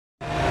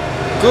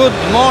Good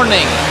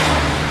morning!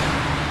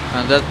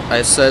 And that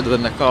I said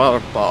when the car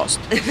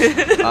passed.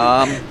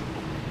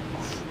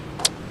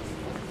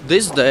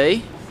 This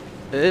day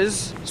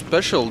is a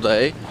special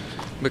day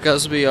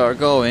because we are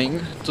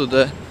going to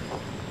the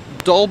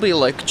Dolby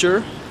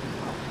lecture.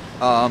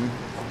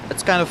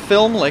 It's kind of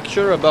film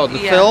lecture about the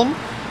film,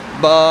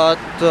 but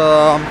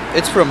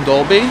it's from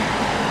Dolby.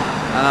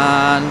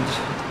 And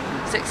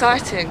it's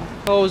exciting.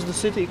 how is the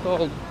city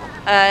called?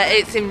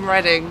 It's in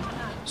Reading.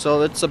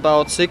 So it's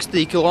about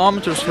 60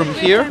 kilometers from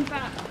here.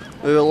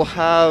 We will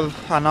have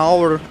an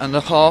hour and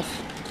a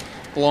half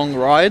long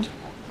ride.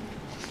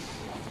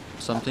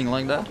 Something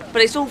like that.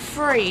 But it's all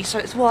free, so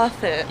it's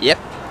worth it. Yep.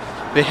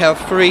 We have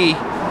free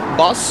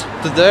bus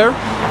to there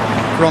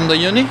from the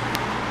uni.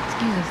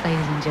 Excuse us,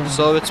 ladies and gentlemen.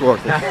 So it's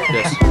worth it.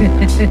 Yes.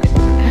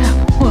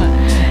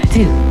 1,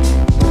 2.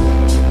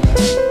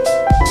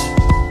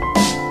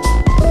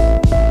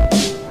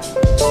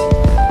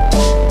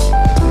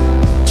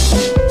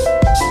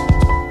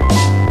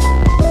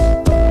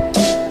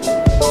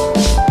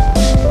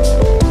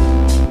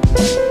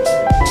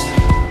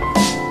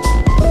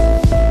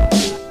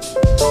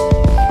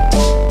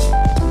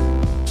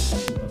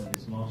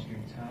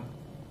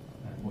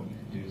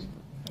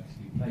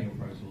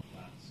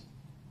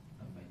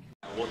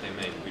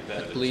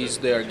 At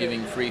least they are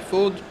giving free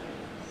food.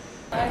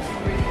 Up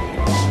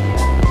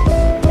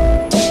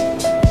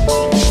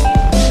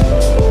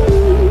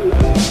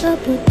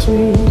a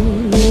tree,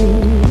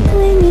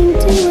 clinging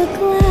to a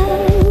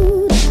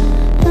cloud.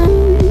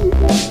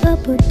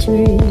 Up a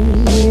tree,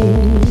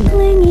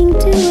 clinging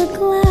to a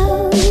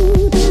cloud.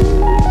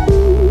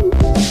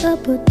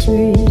 Up a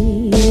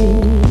tree,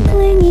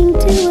 clinging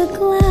to a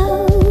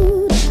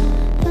cloud.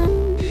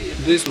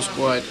 This was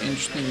quite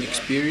interesting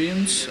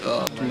experience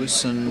to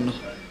listen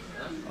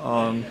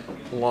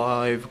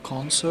live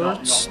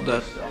concerts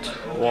that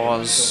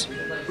was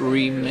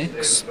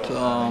remixed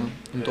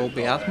in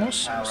Dolby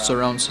Atmos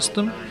surround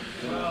system.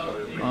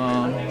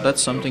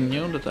 That's something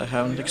new that I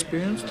haven't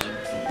experienced.